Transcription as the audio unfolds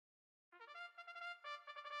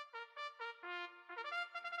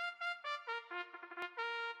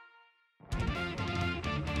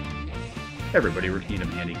Everybody, Rick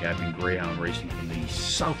Needham handicapping greyhound racing from the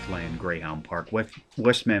Southland Greyhound Park,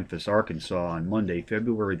 West Memphis, Arkansas on Monday,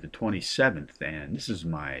 February the 27th. And this is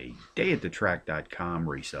my dayatthetrack.com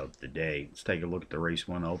race of the day. Let's take a look at the race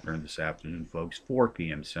one opener this afternoon, folks. 4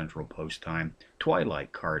 p.m. Central Post Time,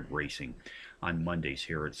 Twilight Card Racing on Mondays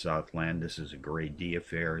here at Southland. This is a grade D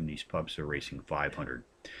affair, and these pups are racing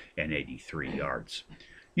 583 yards.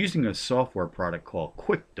 Using a software product called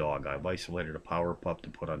Quick Dog, I've isolated a power pup to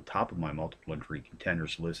put on top of my multiple entry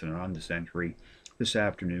contenders list, and on this entry this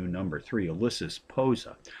afternoon, number 3, Ulysses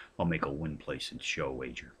Posa, I'll make a win, place, and show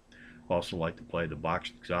wager. Also like to play the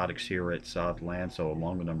box exotics here at Southland, so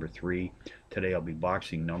along with number 3, today I'll be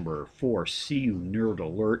boxing number 4, See You Nerd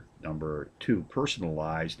Alert, number 2,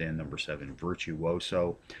 Personalized, and number 7,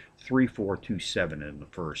 Virtuoso, 3427 in the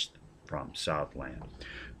first from Southland.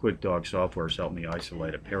 Quick Dog software has helped me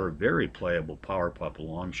isolate a pair of very playable power pup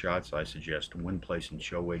long shots. I suggest win, place, and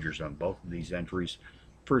show wagers on both of these entries.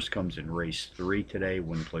 First comes in race 3 today,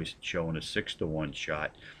 win, place, and show in a 6-1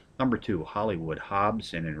 shot. Number 2, Hollywood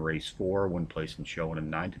Hobbs, and in race 4, win, place, and show in a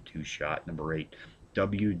 9-2 shot. Number 8,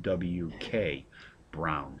 WWK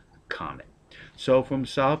Brown Comet. So from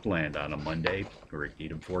Southland on a Monday, Rick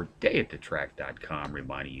Needham for dayatthetrack.com,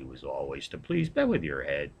 reminding you as always to please bet with your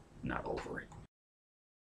head, not over it.